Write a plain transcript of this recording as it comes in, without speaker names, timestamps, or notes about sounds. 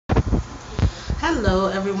Hello,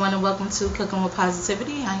 everyone, and welcome to Cooking with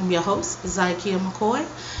Positivity. I am your host, Zykia McCoy.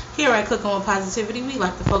 Here at Cooking with Positivity, we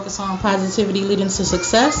like to focus on positivity leading to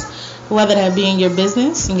success, whether that be in your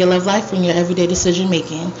business, in your love life, or in your everyday decision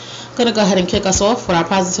making. I'm going to go ahead and kick us off with our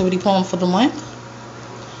positivity poem for the month.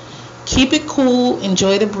 Keep it cool,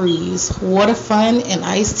 enjoy the breeze, water fun, and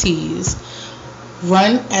iced teas.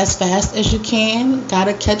 Run as fast as you can,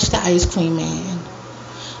 gotta catch the ice cream man.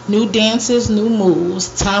 New dances, new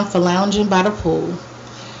moves, time for lounging by the pool.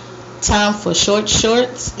 Time for short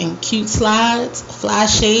shorts and cute slides, fly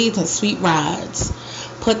shades and sweet rides.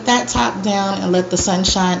 Put that top down and let the sun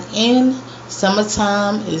shine in.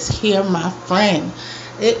 Summertime is here, my friend.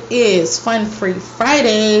 It is Fun Free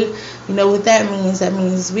Friday. You know what that means? That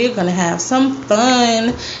means we're going to have some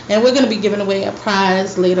fun, and we're going to be giving away a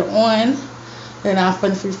prize later on in our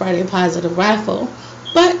Fun Free Friday positive raffle.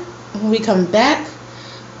 But when we come back,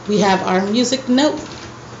 we have our music note.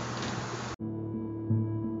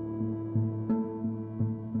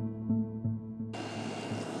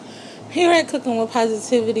 Here at Cooking with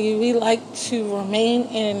Positivity, we like to remain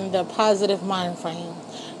in the positive mind frame,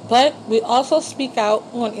 but we also speak out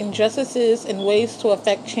on injustices and ways to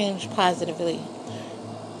affect change positively.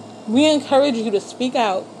 We encourage you to speak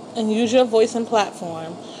out and use your voice and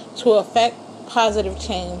platform to affect positive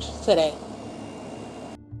change today.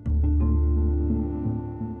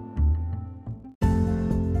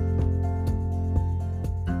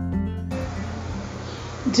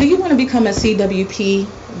 Do you want to become a CWP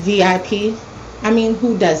VIP? I mean,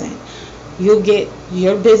 who doesn't? You'll get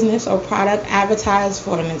your business or product advertised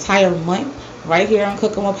for an entire month right here on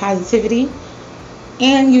Cooking with Positivity.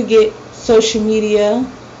 And you get social media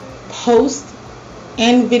post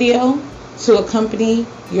and video to accompany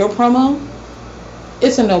your promo.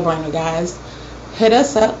 It's a no-brainer, guys. Hit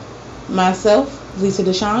us up, myself, Lisa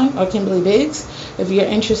Deshawn, or Kimberly Biggs, if you're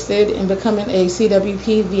interested in becoming a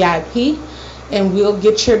CWP VIP. And we'll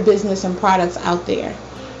get your business and products out there.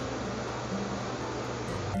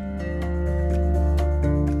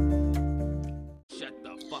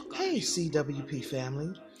 Hey CWP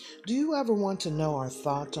family, do you ever want to know our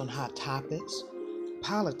thoughts on hot topics,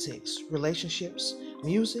 politics, relationships,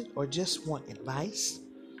 music, or just want advice?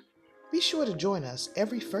 Be sure to join us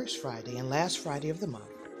every first Friday and last Friday of the month,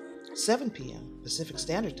 7 p.m. Pacific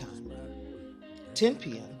Standard Time, 10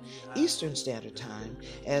 p.m. Eastern Standard Time,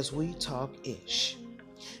 as we talk ish.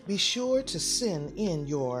 Be sure to send in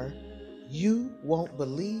your "You Won't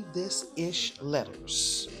Believe This" ish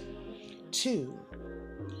letters to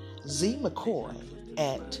Z McCoy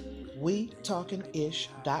at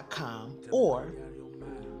wetalkingish.com or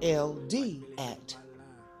LD at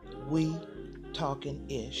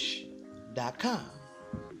wetalkingish.com.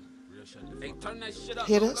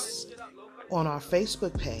 Hit us on our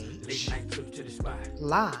Facebook page,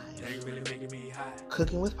 live,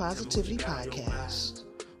 Cooking with Positivity podcast,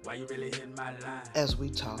 as we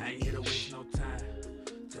talk ish.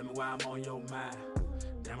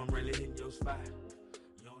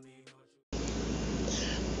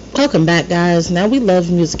 Welcome back, guys. Now we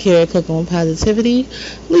love music here at Cooking with Positivity.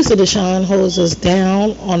 Lisa Deshawn holds us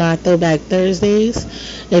down on our Throwback Thursdays.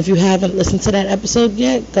 If you haven't listened to that episode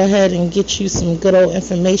yet, go ahead and get you some good old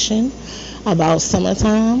information about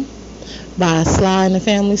Summertime by Sly and the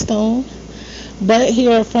Family Stone. But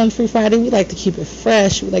here at Fun Free Friday, we like to keep it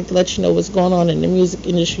fresh. We like to let you know what's going on in the music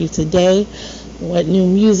industry today, what new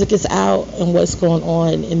music is out, and what's going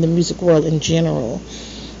on in the music world in general.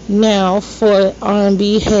 Now, for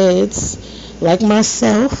R&B heads like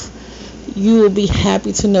myself, you will be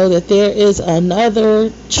happy to know that there is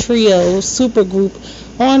another trio supergroup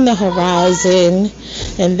on the horizon,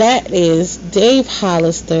 and that is Dave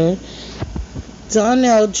Hollister,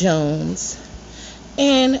 Donnell Jones,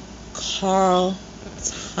 and Carl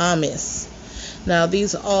Thomas. Now,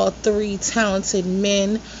 these are all three talented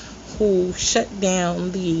men who shut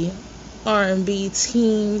down the R&B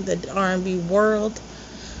team, the R&B world,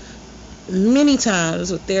 many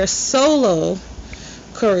times with their solo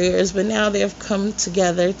careers, but now they've come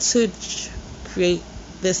together to create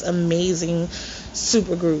this amazing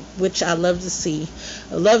supergroup, which I love to see.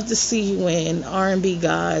 I love to see when R&B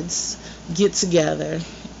gods get together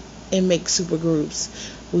and make supergroups.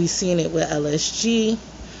 We've seen it with LSG.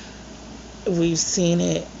 We've seen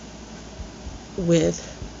it with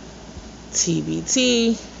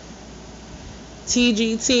TBT,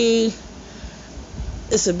 TGT.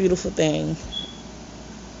 It's a beautiful thing.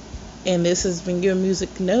 And this has been your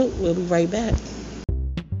music note. We'll be right back.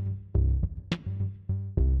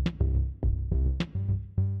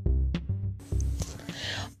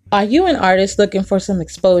 Are you an artist looking for some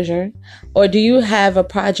exposure? Or do you have a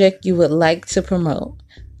project you would like to promote?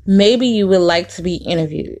 maybe you would like to be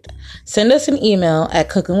interviewed. Send us an email at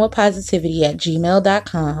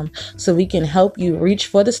cookingwithpositivity@gmail.com so we can help you reach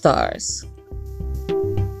for the stars.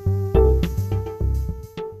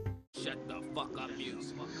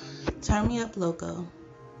 Turn Me Up Loco,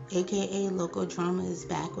 aka Loco Drama, is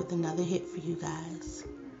back with another hit for you guys.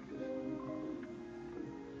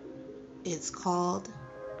 It's called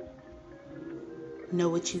Know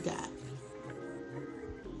What You Got.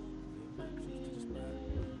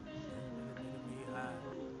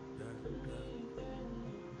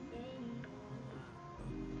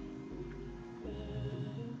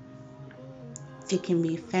 It can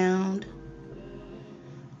be found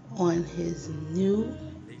on his new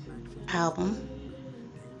album,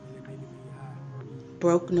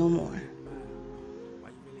 Broke No More.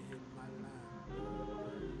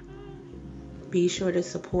 Be sure to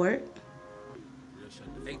support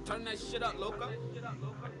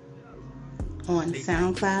on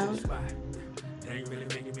SoundCloud,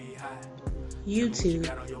 YouTube,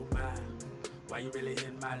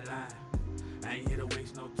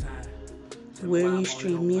 where you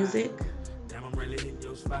stream music,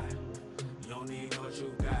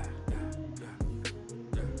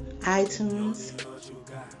 iTunes,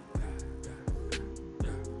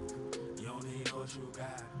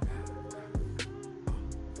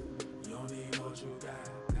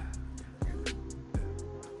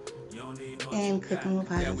 and Cooking with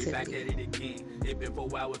Positivity. It been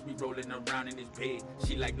 4 hours, we rolling around in this bed.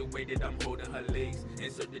 She like the way that I'm holding her legs.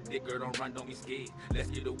 Insert the dick, girl, don't run, don't be scared. Let's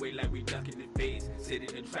get away like we ducking the face. Sit in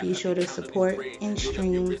the trap. Be sure to support and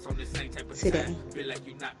stream today. Feel like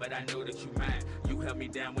you not, but I know that you mine. You held me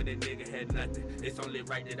down when a nigga had nothing. It's only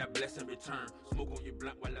right that I bless in return. Smoke on your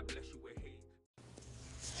blunt while I bless you with hate.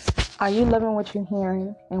 Are you loving what you're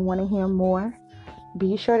hearing and want to hear more?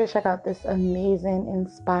 Be sure to check out this amazing,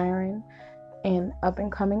 inspiring, and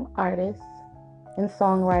up-and-coming artist and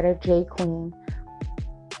songwriter J Queen.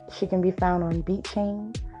 She can be found on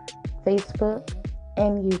BeatChain, Facebook,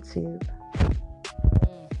 and YouTube.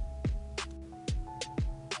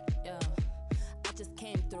 Yo, I just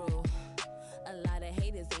came through. A lot of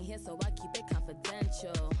haters in here, so I keep it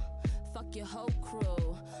confidential. Fuck your whole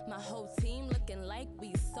crew. My whole team looking like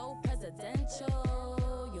we so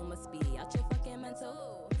presidential. You must be out your fucking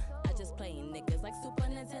mental. I just play niggas like Super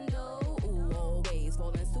Nintendo. Ooh, always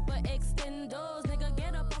rolling super extendos. Nigga,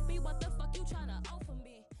 get up off me. What the fuck you tryna offer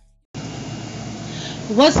me?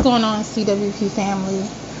 What's going on, CWP family?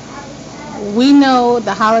 We know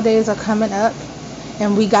the holidays are coming up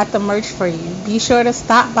and we got the merch for you. Be sure to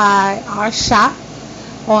stop by our shop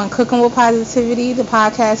on Cooking with Positivity, the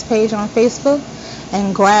podcast page on Facebook,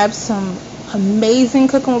 and grab some amazing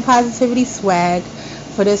Cooking with Positivity swag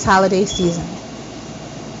for this holiday season.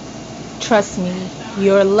 Trust me,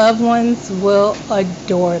 your loved ones will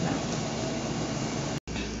adore them.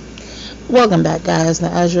 Welcome back, guys.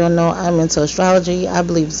 Now, as you all know, I'm into astrology. I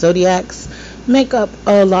believe zodiacs make up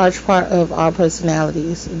a large part of our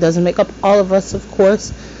personalities. It doesn't make up all of us, of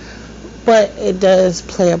course, but it does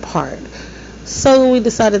play a part. So we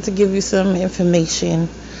decided to give you some information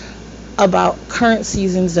about current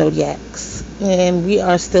season zodiacs. And we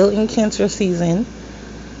are still in Cancer season.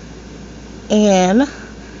 And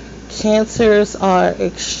Cancers are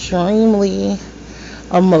extremely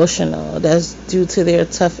emotional. That's due to their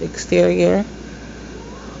tough exterior,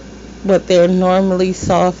 but they're normally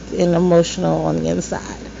soft and emotional on the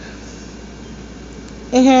inside.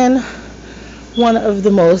 And one of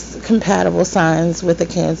the most compatible signs with a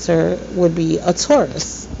Cancer would be a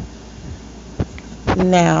Taurus.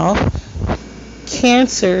 Now,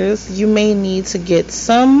 Cancers, you may need to get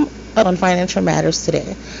some on financial matters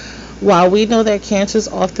today. While we know that Cancers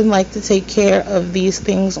often like to take care of these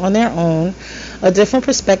things on their own, a different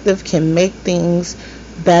perspective can make things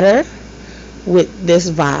better with this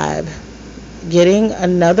vibe. Getting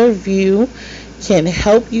another view can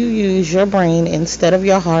help you use your brain instead of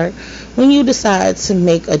your heart when you decide to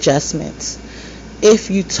make adjustments. If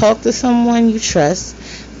you talk to someone you trust,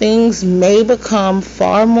 things may become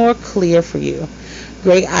far more clear for you.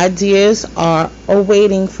 Great ideas are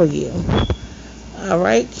awaiting for you.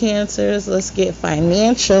 Alright, Cancers, let's get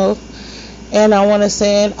financial. And I want to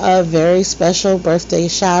send a very special birthday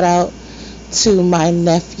shout out to my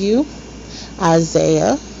nephew,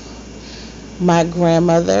 Isaiah, my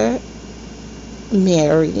grandmother,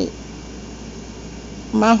 Mary,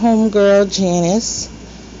 my homegirl, Janice,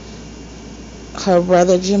 her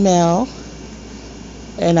brother, Jamel,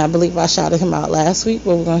 and I believe I shouted him out last week,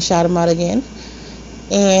 but we're going to shout him out again.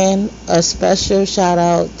 And a special shout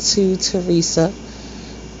out to Teresa,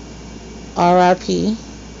 R.I.P.,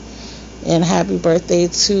 and happy birthday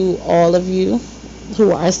to all of you.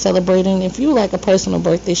 who are celebrating. If you like a personal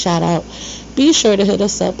birthday shout out, be sure to hit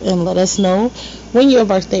us up and let us know when your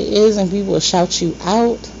birthday is, and we will shout you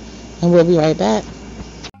out. And we'll be right back.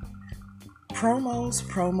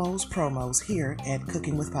 Promos here at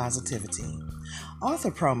Cooking with Positivity.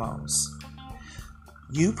 Author promos.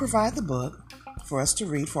 You provide the book for us to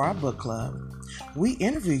read for our book club. We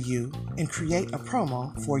interview you and create a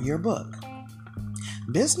promo for your book.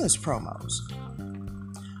 Business promos.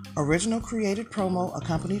 Original created promo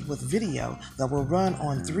accompanied with video that will run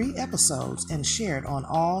on 3 episodes and shared on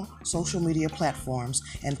all social media platforms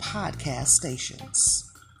and podcast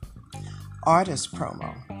stations. Artist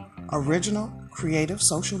promo. Original creative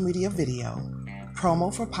social media video.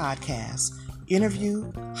 Promo for podcasts.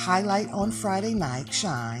 Interview, highlight on Friday Night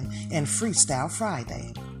Shine, and Freestyle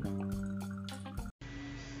Friday.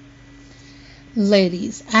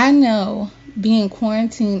 Ladies, I know being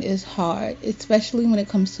quarantined is hard, especially when it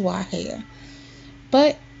comes to our hair.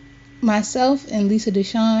 But myself and Lisa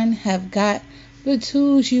Deshawn have got the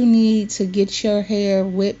tools you need to get your hair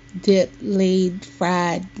whipped, dipped, laid,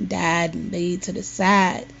 fried, dyed, and laid to the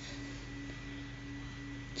side.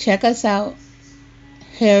 Check us out,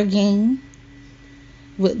 Hair Game,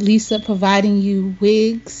 with Lisa providing you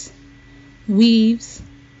wigs, weaves,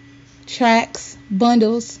 tracks,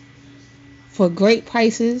 bundles for great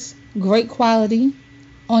prices, great quality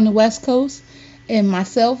on the West Coast, and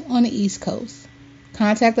myself on the East Coast.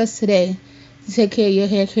 Contact us today to take care of your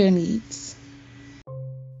hair care needs.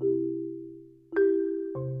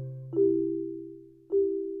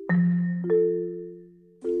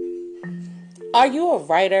 Are you a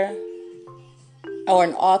writer or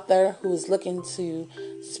an author who's looking to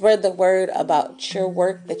spread the word about your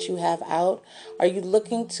work that you have out? Are you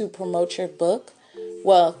looking to promote your book?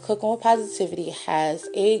 Well, Cooking with Positivity has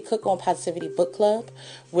a Cooking with Positivity book club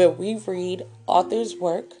where we read authors'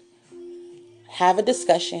 work, have a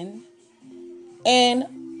discussion,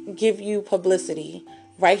 and give you publicity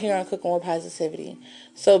right here on Cooking with Positivity.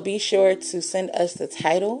 So be sure to send us the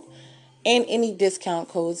title and any discount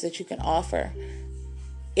codes that you can offer.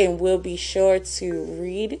 And we'll be sure to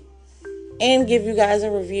read and give you guys a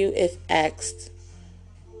review if asked.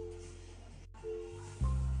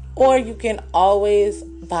 Or you can always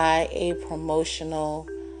buy a promotional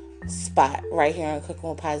spot right here on Cooking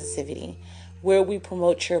with Positivity where we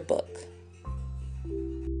promote your book.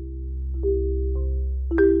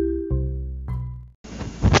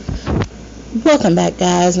 Welcome back,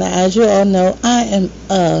 guys. Now, as you all know, I am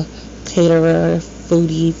a caterer,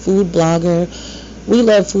 foodie, food blogger. We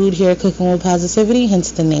love food here at Cooking with Positivity,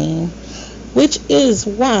 hence the name, which is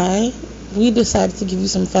why we decided to give you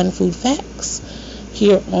some fun food facts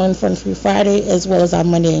here on Fun Food Friday, as well as our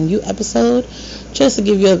Monday and You episode, just to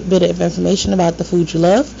give you a bit of information about the food you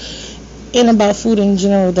love and about food in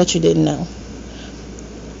general that you didn't know.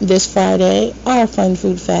 This Friday, our fun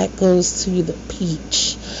food fact goes to the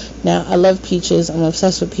peach. Now, I love peaches. I'm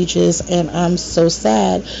obsessed with peaches, and I'm so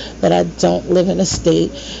sad that I don't live in a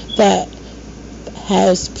state that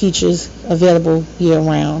has peaches available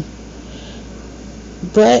year-round.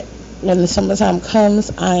 But when the summertime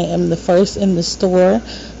comes, I am the first in the store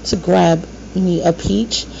to grab me a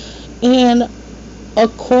peach. And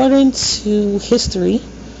according to history,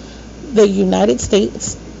 the United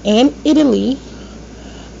States and Italy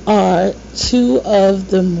are 2 of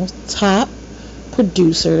the most top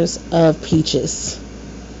producers of peaches.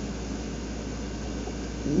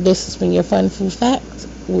 This has been your fun food fact.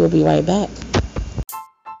 We'll be right back.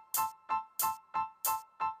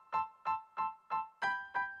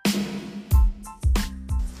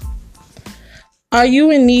 Are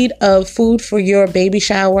you in need of food for your baby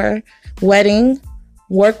shower, wedding,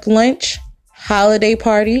 work lunch, holiday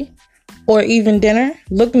party, or even dinner?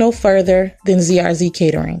 Look no further than ZRZ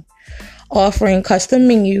Catering, offering custom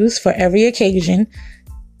menus for every occasion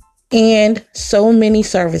and so many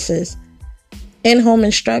services. In-home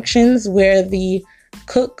instructions where the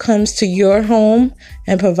cook comes to your home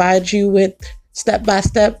and provides you with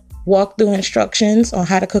step-by-step walkthrough instructions on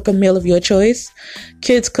how to cook a meal of your choice.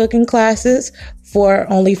 Kids cooking classes for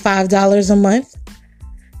only $5 a month.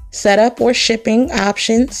 Setup or shipping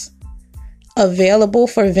options available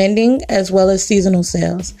for vending as well as seasonal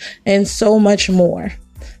sales, and so much more.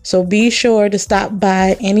 So be sure to stop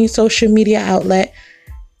by any social media outlet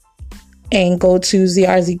and go to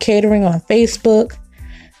ZRZ Catering on Facebook,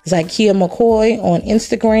 Zykia McCoy on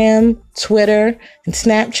Instagram, Twitter, and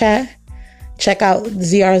Snapchat. Check out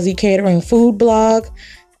ZRZ Catering food blog,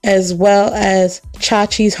 as well as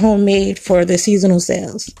Chachi's Homemade for the seasonal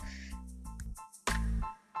sales.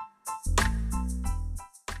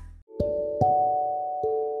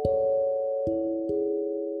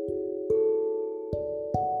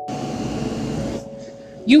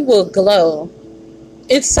 You will glow.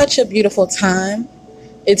 It's such a beautiful time.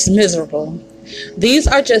 It's miserable. These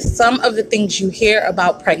are just some of the things you hear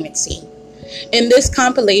about pregnancy. In this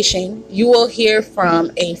compilation, you will hear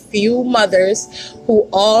from a few mothers who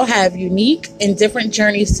all have unique and different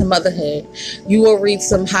journeys to motherhood. You will read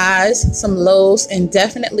some highs, some lows, and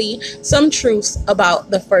definitely some truths about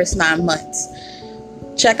the first 9 months.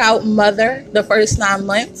 Check out Mother, the First 9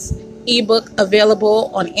 Months, ebook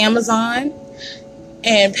available on Amazon,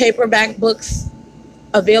 and paperback books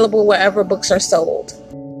available wherever books are sold.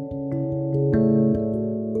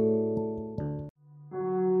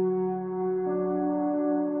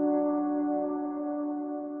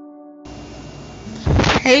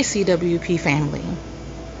 Hey CWP family.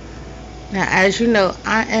 Now, as you know,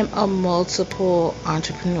 I am a multiple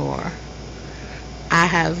entrepreneur. I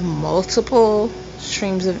have multiple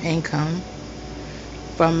streams of income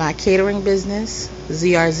from my catering business,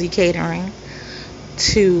 ZRZ Catering,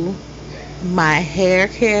 to my hair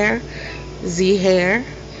care, Z Hair,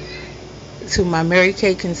 to my Mary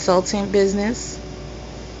Kay Consulting business.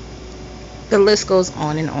 The list goes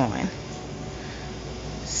on and on.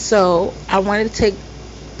 So I wanted to take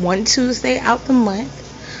one Tuesday out the month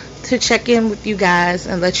to check in with you guys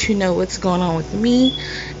and let you know what's going on with me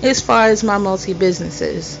as far as my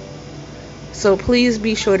multi-businesses. So please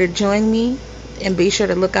be sure to join me and be sure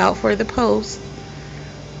to look out for the post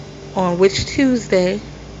on which Tuesday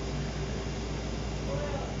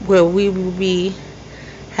where we will be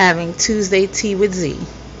having Tuesday Tea with Z.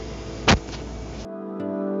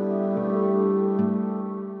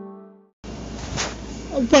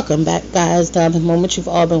 Welcome back, guys. Now the moment you've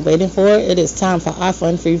all been waiting for. It is time for our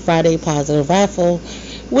Fun Free Friday Positive Raffle,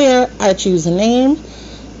 where I choose a name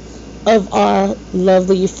of our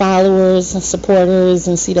lovely followers and supporters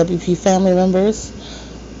and CWP family members,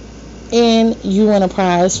 and you win a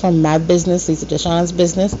prize from my business, Lisa Deshawn's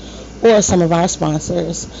business, or some of our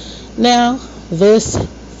sponsors. Now, this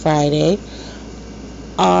Friday,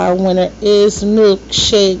 our winner is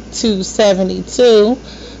Milkshake272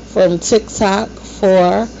 from TikTok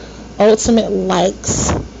for ultimate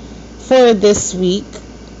likes. For this week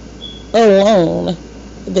alone,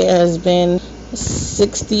 there has been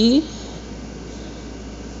 60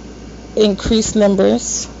 increased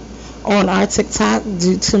numbers on our TikTok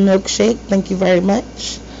due to Milkshake. Thank you very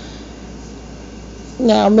much.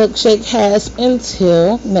 Now, Milkshake has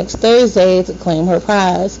until next Thursday to claim her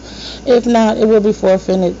prize. If not, it will be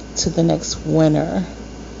forfeited to the next winner.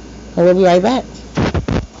 And we'll be right back.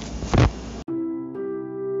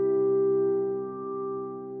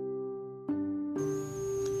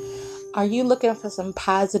 Are you looking for some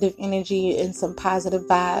positive energy and some positive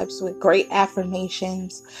vibes with great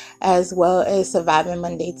affirmations as well as Surviving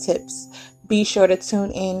Monday tips? Be sure to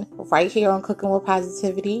tune in right here on Cooking with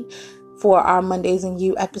Positivity for our Mondays and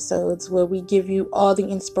You episodes, where we give you all the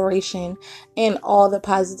inspiration and all the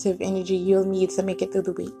positive energy you'll need to make it through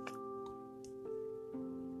the week.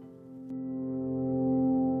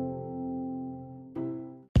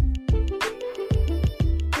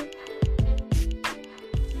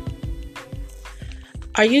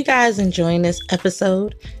 Are you guys enjoying this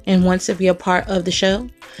episode and want to be a part of the show?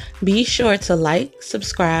 Be sure to like,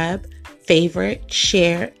 subscribe, favorite,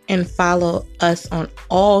 share, and follow us on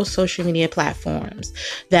all social media platforms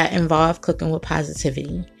that involve Cooking with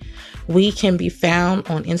Positivity. We can be found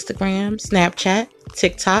on Instagram, Snapchat,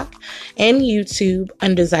 TikTok, and YouTube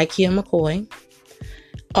under Zykia McCoy.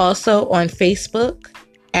 Also on Facebook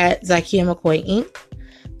at Zykia McCoy Inc.,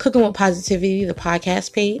 Cooking with Positivity, the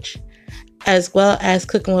podcast page, as well as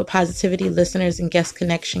Cooking with Positivity Listeners and Guest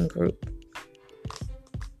Connection Group,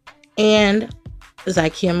 and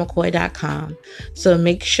ZykiaMcCoy.com. So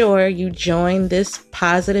make sure you join this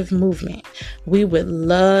positive movement. We would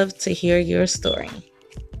love to hear your story.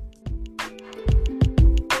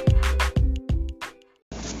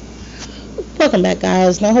 Welcome back,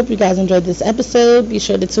 guys. Now, I hope you guys enjoyed this episode. Be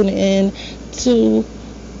sure to tune in to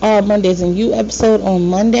our Mondays and You episode on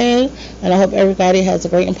Monday. And I hope everybody has a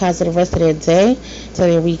great and positive rest of their day, to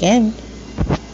their weekend.